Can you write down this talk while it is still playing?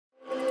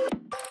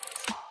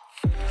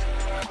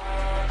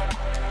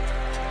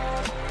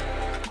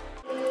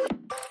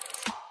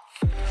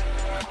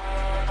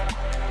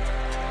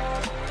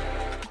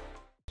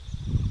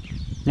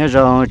nhớ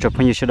rằng chụp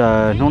hình sẽ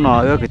là nó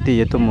nói cái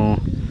tí tụi mù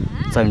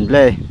dần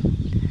lên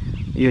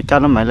yêu cha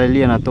nó mày lại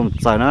liền là tụi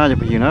dần nó chụp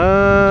hình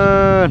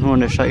nó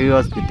để sai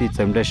yêu cái tí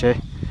dần lên sẽ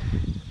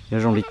nhớ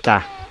rằng đi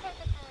trả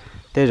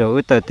thế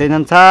rồi tới tên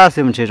ăn xa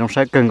thì mình sẽ trong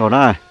sai cần còn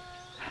đó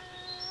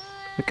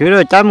cứ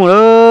rồi cha mù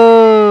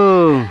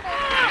đâu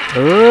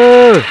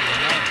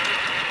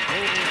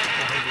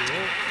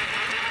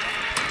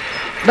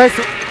đây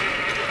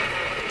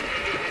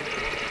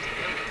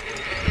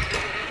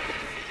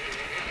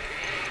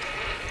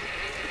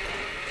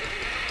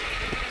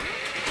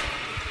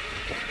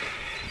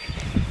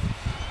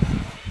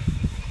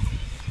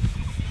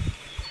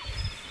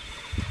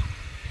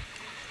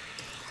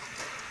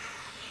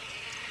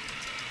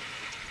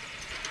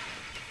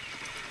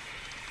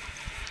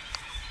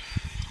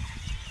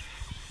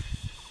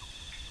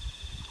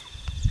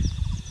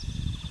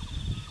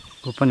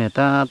cô bên này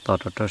ta tỏ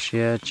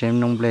xe chém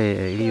nông lệ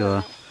ấy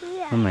rồi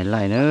nó mày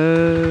lại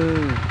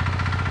nữa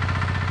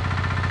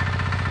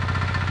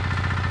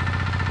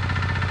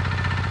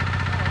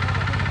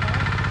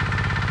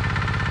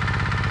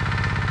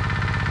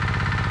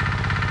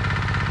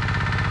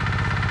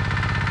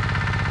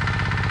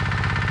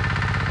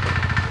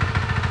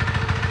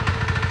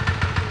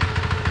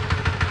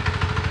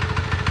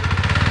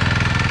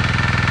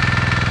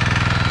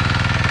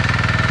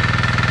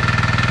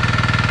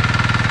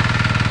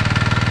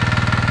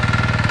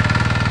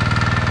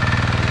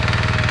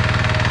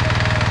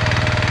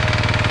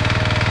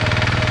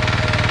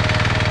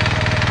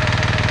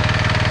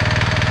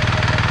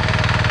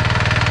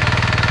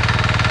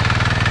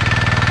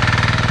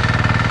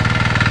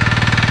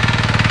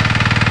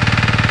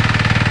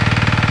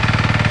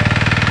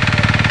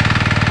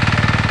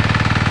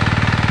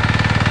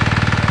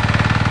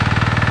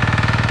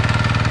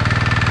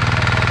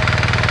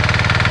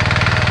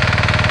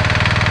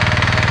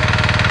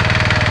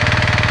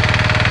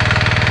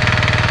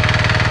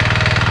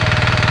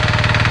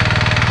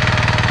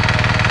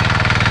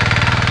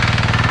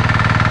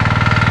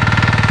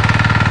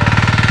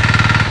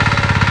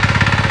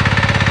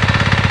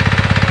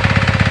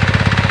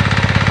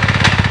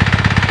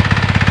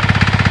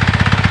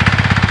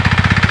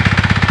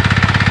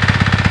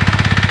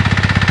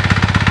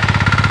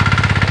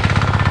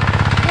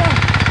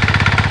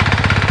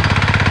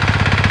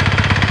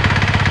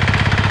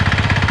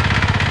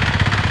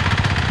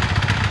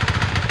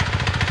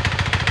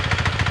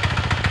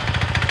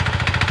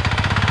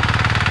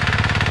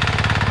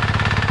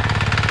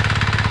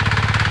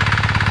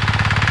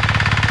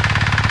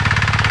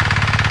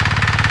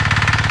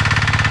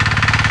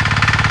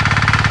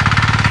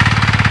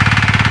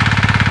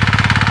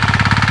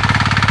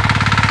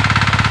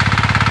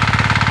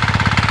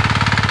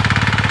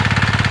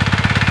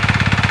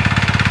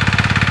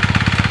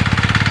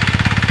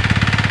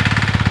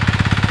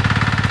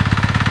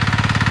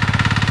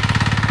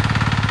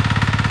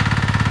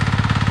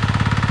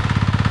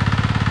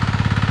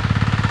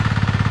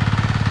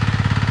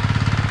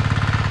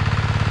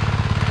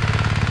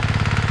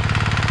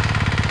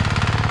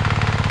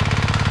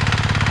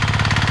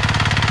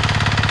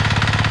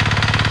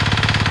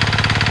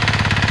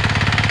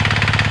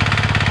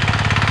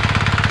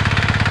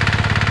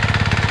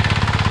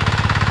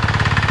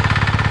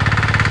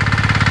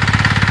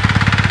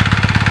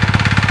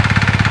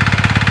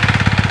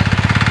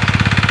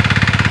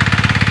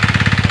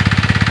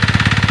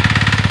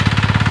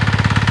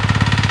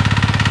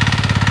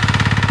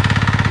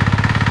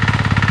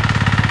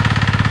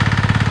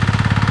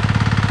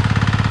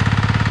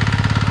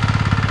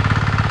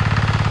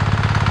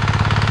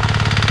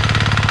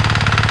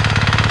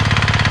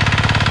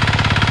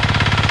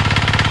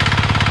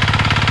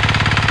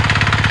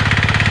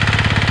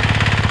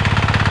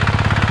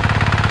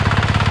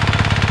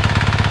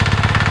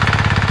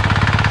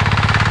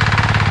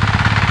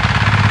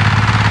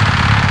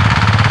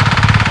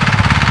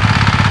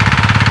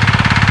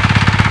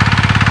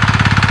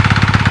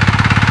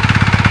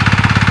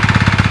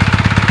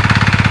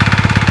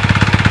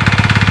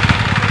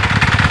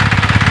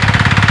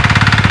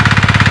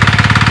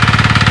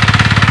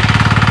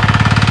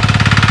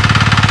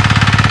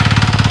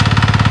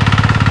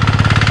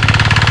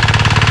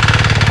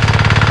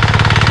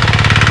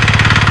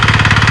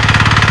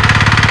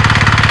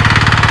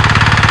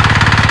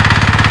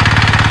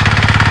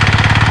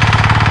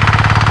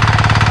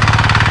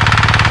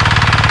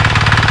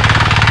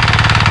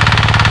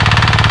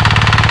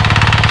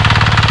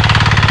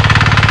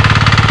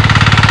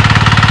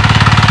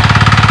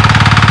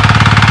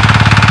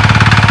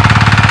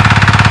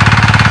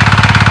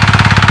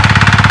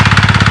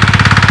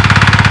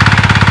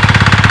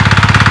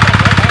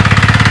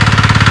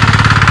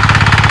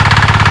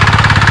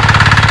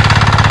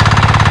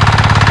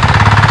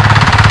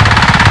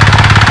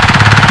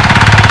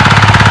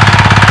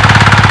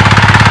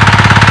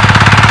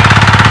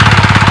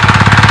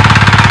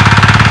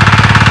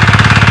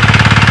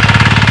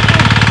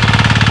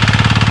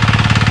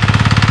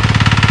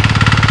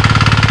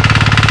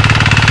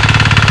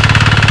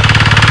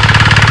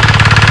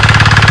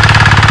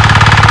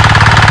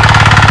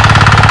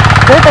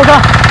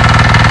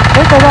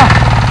Tới rồi.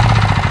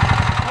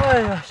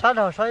 Ôi sát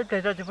đầu sát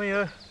để cho chúng bây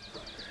giờ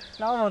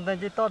nó một tên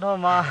chỉ to thôi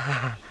mà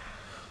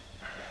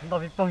tàu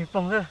bị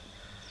bông thôi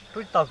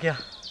túi tàu kìa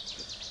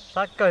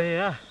sát cây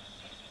nữa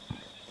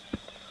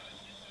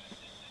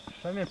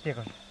sát miệng tiệc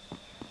rồi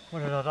một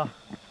rồi đó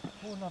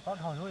nó to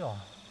thôi thôi rồi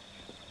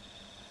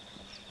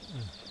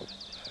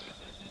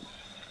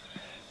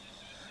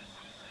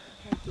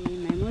chị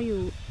mày mới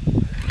dù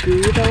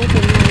cứ đâu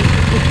từ này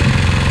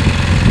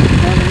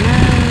rồi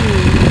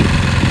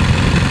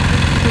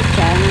nó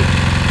chả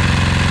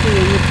thì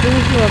một túi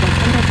vừa bằng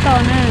con thật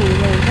to nữa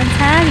rồi con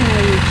xá thì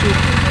người chỉ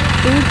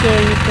túi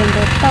chè một con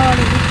thật to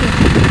đi cái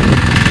kia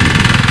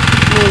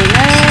mùi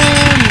nó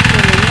một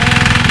con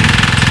nó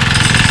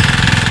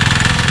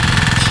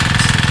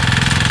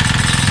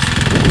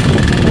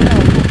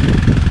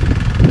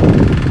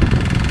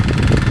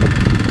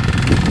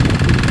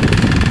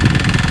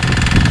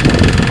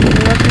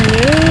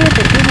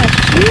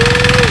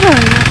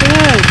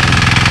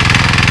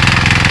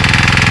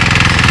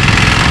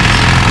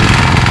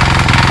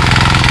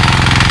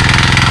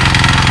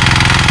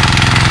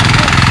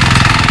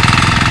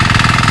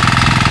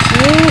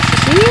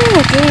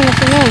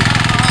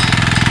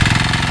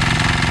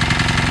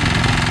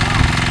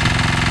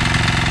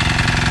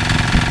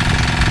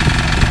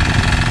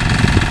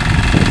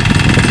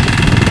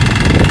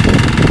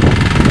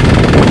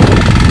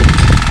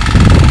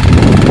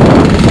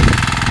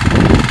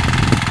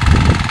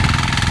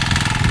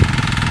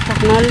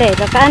nó lẻ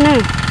ra cá nữa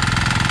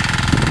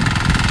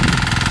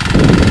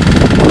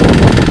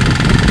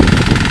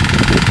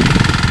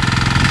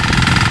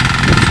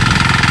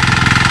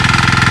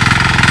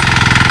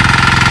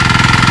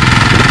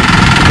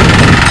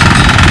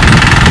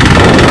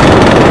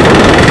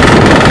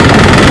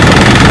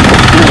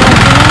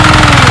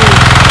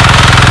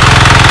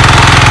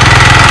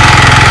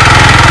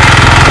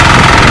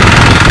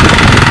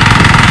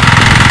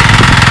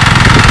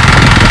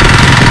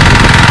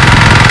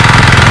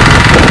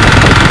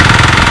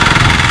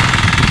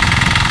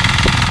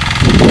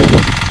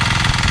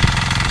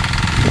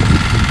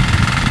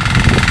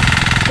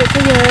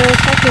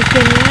cái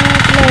chuyện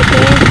nó lời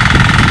thế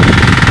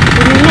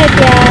thì mình nét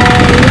giờ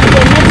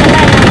chuyện nét cái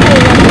lại nó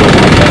người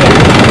là cái dạng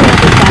nó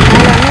thì cả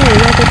hai là người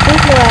là cái tiếp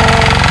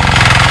rồi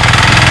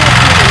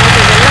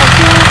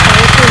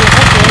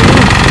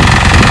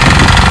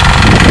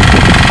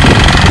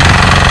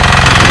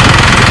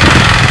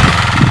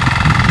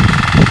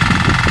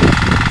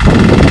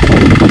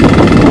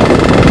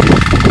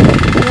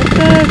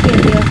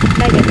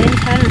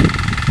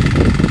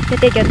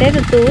để cho té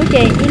được tú chị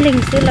ý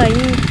linh xứ lời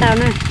tao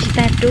này chỉ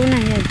ta tú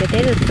này là cho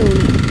té được tú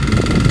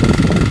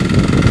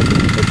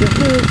để chú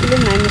hư lúc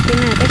này một cái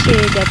này các chị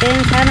cho té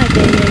khá là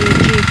chị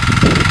chị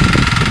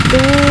tú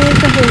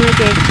trong vùng này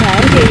chị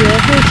chảo chị vừa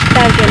hư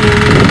tao cho nên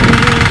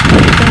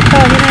to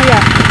thế này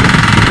vậy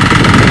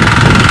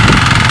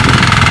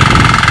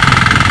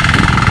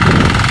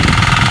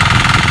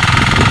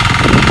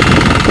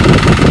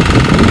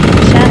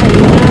sao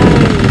thì nó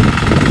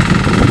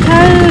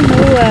thơ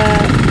mua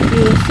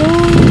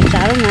xuống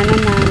chả lúc nào nó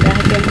mà đã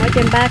tiền mỗi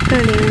trên ba cơ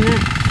liền nè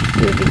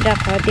rồi bị đặt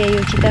khỏi tiền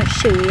rồi chỉ ta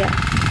xử ạ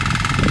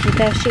chỉ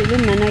ta xử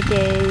lúc nào nó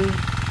chè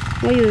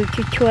mỗi rồi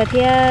chua chua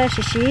thế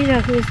xí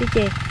ra hư xí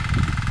chè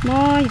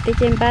mỗi tới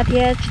trên ba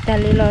thế chỉ ta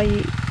lấy lòi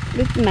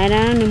lúc mẹ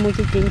nó nằm một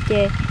chỉ tiền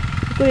chè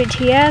cứ đi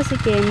thế xí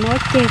chè mỗi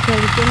chè thôi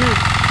chứ nè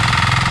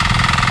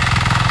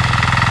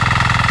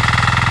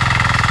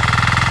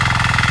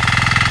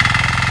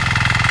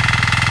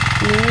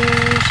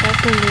nếu sao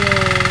cơ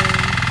liền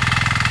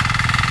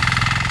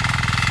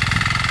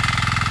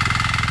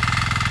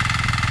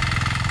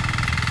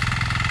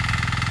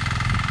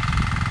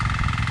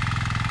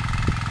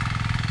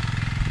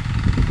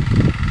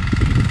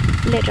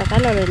để cho cá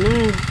lò rồi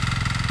nè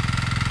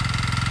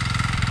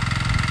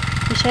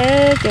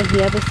sẽ cho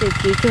hiểu về sự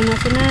kỹ cho nó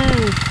sẽ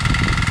nè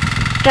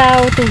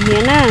trao từ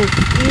nhé nè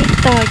ít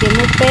to cho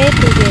nó bé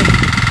từ về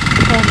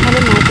còn hai đứa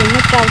mà cho nó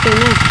trao từ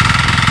nè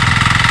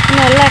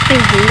nó là cái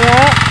gì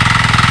đó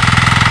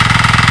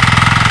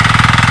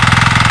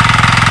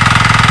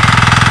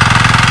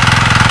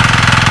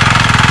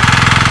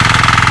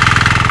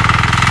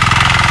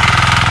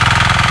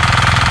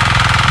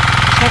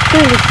sắp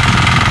tới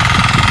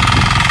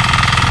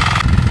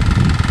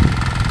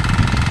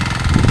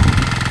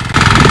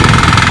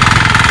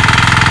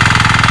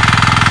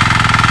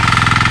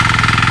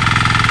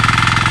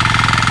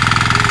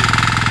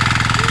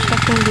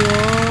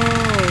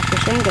cái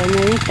sáng gọi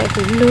này tại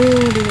cũng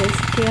lưu đi hết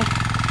kia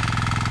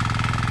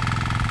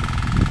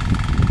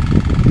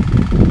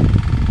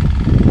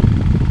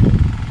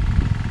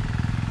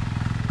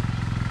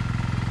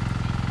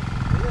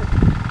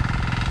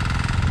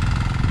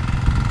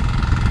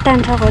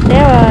tan sau cái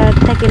téo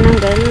tại cái năng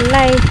cái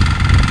lay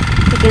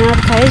tại cái nó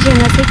thấy gì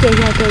nó sẽ chạy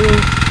ra chạy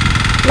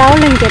lão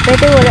lên cái bé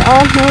téo lại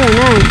ôm nữa rồi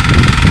nè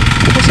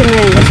cái sự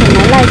này cái sự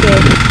nó lay chạy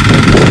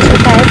sẽ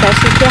thấy cái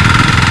sự kia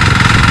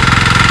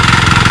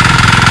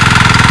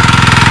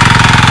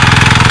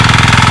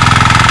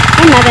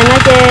mà để nó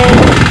chơi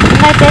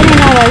lai té nên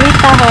nó là như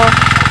tao họ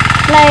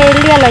lai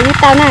lia là như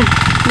tao nè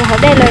một họ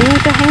đây là như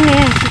cái hánh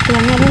này chỉ là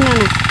nghe lúc nào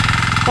nè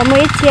có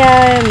mấy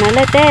chia mà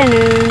lấy té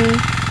nữa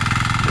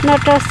nó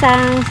cho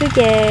sang xứ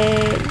chè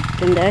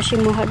chúng ta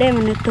xin mua họ đem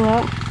mà nó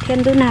tua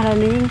thêm đứa nào rồi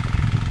nên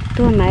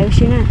tua máy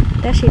xí nè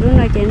ta xí lúc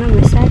nào chè nó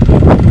mới sát chè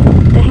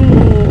ta hay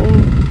mua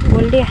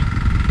buôn lia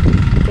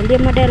cái lia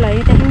mà đây là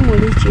ta hay mua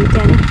đi chịu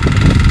chè nè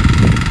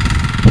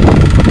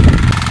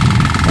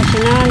ta xí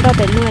nó đo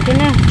phải mua thế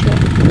nè chỗ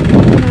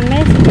nó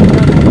mét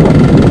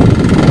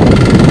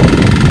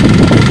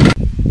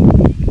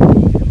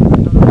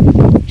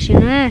xí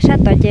nó sát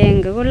tỏi chè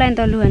cái lên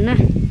tỏi luôn nè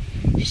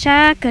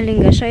sát cái linh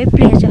cái sấy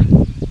ple cho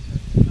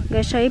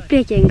cái sấy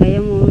ple chè cái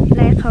một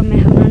lấy không mẹ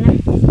không nó nè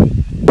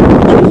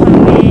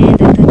không mẹ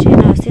từ từ chuyện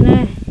nào xí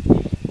nè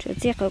chỗ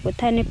chiếc cái của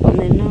thay này bọn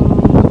này nó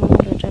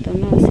rồi cho tụi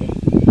nó xí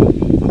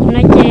nó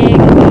chè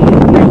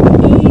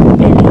cái ý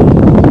để là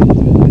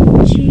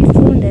chi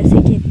phun để sẽ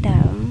kịp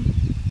tạo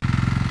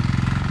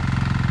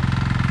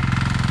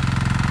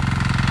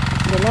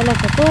để lo là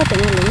cái tốt tự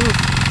nhiên đúng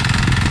không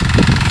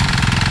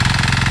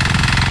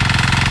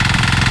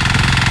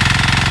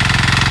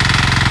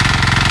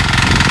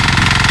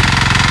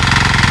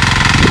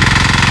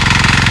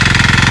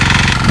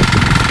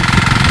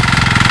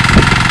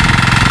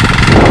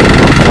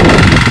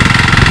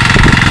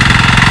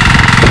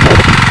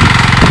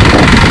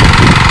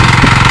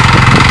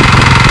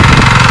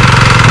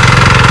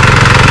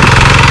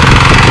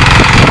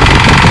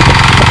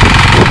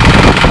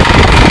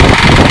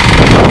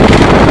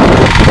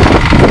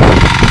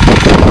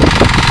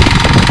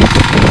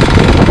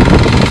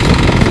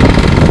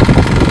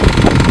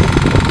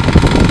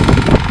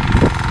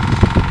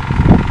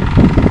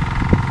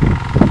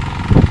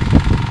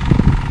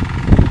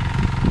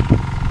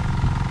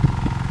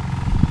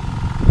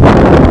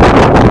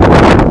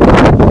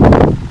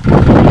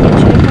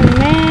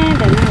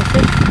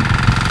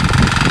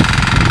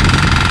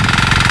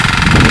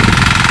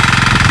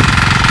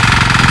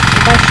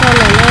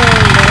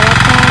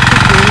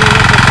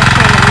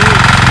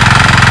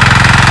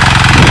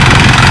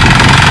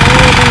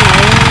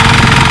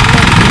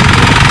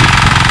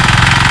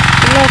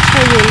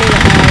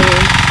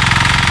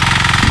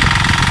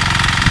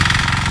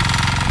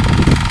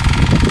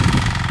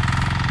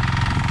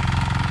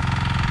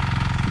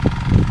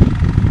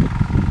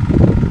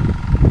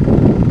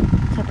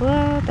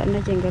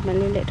chừng cái mà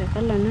liên lệ được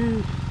cái là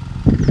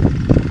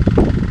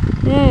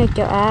nè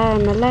chỗ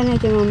mà lại này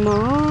chừng mà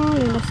mó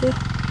lên là xí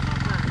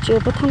chưa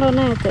có thằng đâu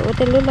nè chỗ có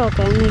tên lúa lò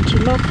cả mình chỉ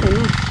lót thôi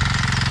nè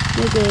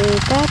bây giờ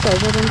cá tỏi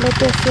cho nó lấy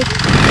tiền xí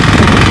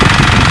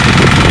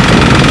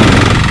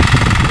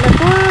là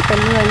quá tận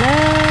người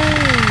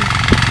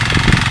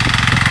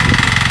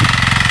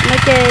nó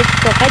chơi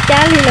có cái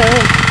chá đi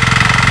rồi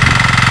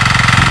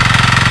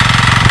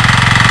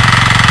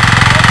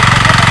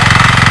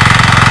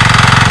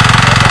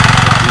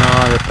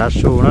ta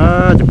su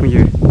nó chụp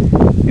như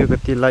yêu cái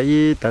tí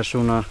lấy ta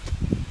su nó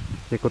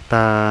thì có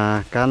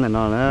ta cá này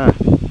nó nữa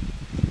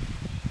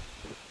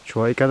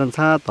chuối cá tân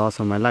xa tỏ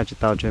số máy lại chỉ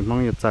tàu chơi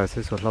mong nhiều giờ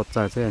sẽ số lót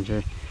giờ sẽ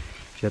chơi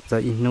việc giờ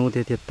in nô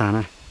thì ta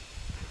này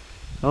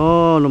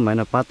ô lúc máy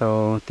là bắt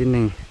tàu tin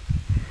này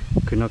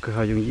cứ nó cứ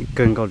hay dùng gì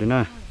cần cầu đấy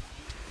nè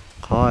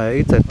khó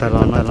ấy giờ ta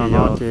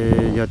nó chỉ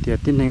giờ tiền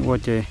tin này qua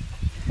chơi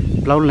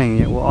lâu lành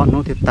vậy qua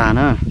nô thì ta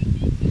nữa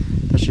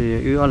ta chỉ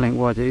ư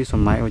lành qua chơi số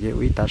máy qua chơi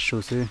ư ta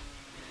su xứ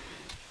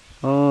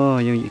ô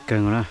dùng gì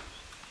cần rồi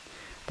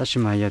ta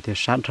chỉ mà giờ thì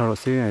sát thầu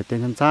xứ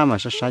tên thân xa mà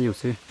sát dùng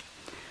xứ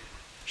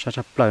sát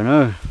sắp lời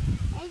nữa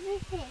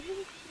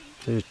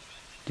thì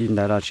tin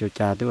đại là chiều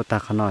trà tức là ta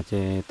khăn nọ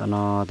thì ta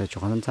nó để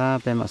cho thân xa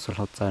bên mà sụt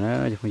hụt giờ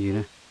nữa chứ không gì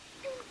nữa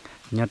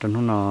nhớ trong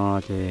hôm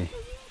nọ thì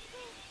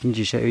những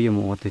gì sẽ yêu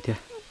một từ thế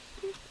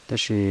ta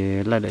chỉ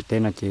lại để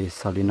tên là chỉ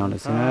xử lý nó là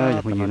xứ nữa chứ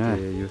không gì nữa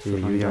thì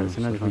yêu giờ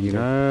xứ nữa không gì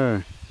nữa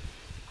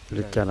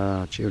lịch trà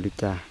là chịu lịch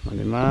trà mà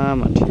đến mà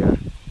chỉ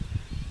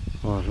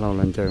lâu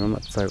lần trời mà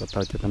trời của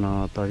tao cho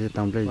nó tao chỉ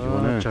tao lấy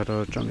chỗ nữa cho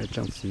nó trong cái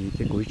trong gì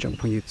thì cuối trong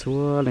phong nhiệt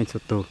chúa lên số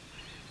tổ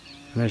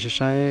này sẽ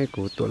sai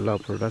của TuamLauj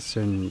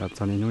Production đặt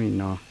sau này nuôi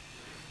nó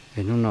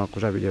thì lúc nó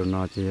cũng ra video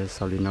nó chỉ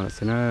sau này nó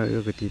sẽ nó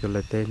ước cái tí tôi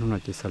lấy tên lúc nó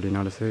chỉ sau này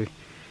nó sẽ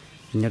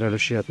nhớ là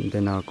lúc xưa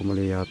tên nào cũng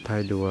là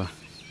thay đùa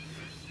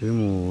cứ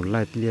mù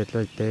lại liệt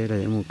lại té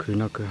này mù cứ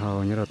nó cứ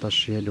hào nhớ là tao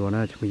sẽ đùa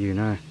nó không gì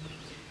nữa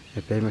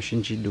để mà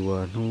xin chỉ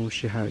đùa nó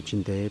sẽ hao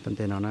chính tế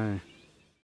tên nó này